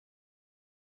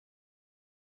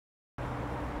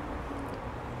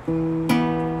I'm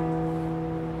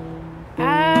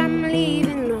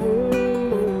leaving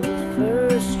home on the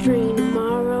first train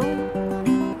tomorrow.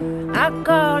 I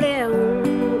call it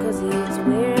home 'cause it's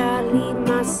where I leave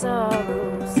my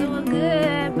sorrow. So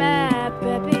goodbye,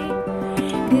 Peppy.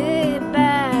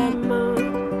 Goodbye, Mom.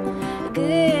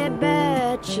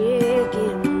 Goodbye,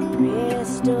 chicken. The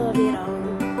rest of it all.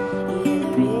 Yeah,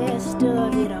 the rest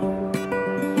of it all.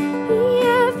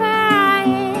 If I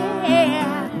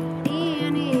had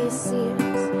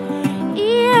innocence,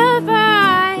 if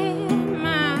I had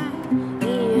my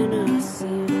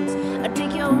innocence, I'd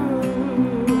take you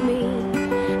home with me.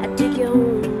 I'd take you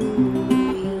home with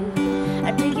me.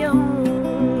 I'd take you home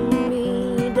with me,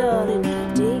 darling.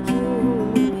 I'd take you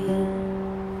home with me.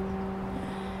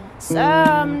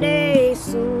 Someday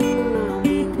soon I'll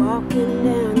be walking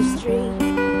down the street,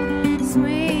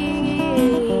 swinging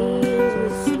hands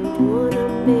with someone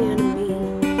I'm meant to meet.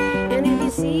 And if you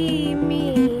see me,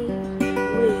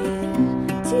 will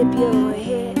tip your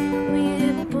head,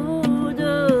 will pull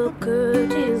the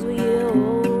curtains, will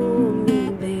hold me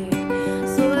back.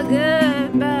 So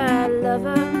goodbye,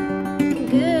 lover.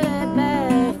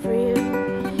 Goodbye, friend.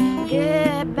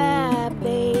 Goodbye,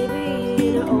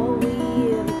 baby. And all we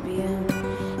ever been,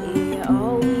 yeah,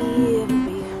 all we ever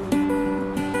been.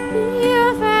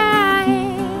 If I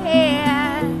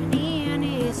had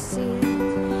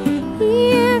innocence,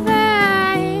 if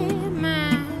I had my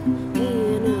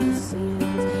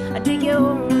innocence, I'd take you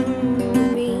home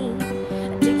with me.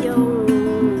 I'd take you home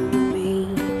with me.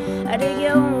 I'd take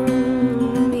you home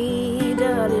with me,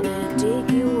 darling. I'd take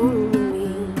you home with me.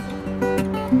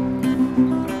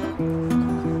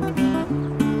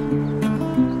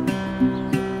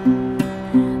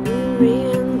 We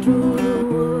ran through the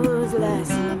woods like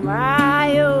some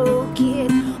wild kid.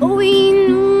 Oh, we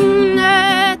knew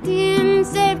nothing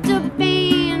except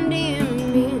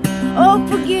abandonment. Oh,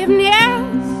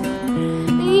 forgiveness.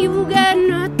 You got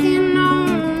nothing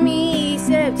on me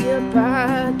except your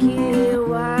pocket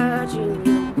watch and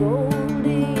your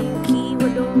golden key. Why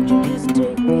don't you just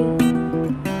take me?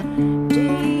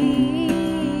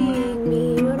 Take me.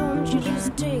 Why don't you just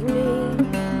take me?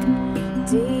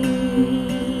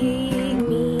 Take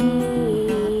me.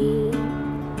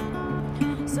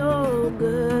 So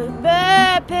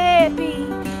goodbye, Peppy.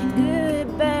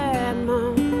 Goodbye,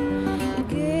 Mom.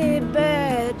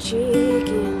 Goodbye,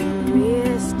 chicken. The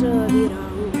rest of it all.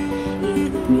 Yeah,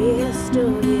 the rest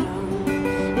of it all.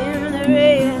 And the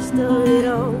rest of it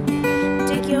all.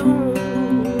 Take you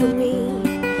home with me.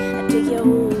 I take you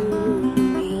home with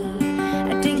me.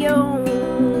 I take you home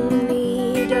with me,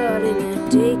 darling. I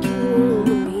take you home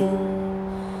with me.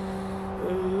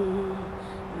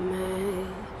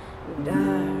 My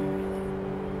darling,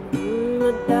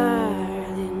 my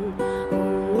darling,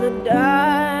 oh my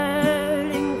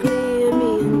darling,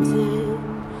 Clementine.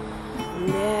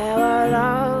 Now our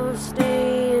love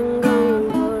staying gone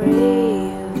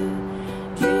forever.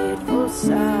 Dreadful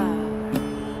sorry,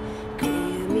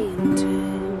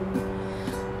 Clementine.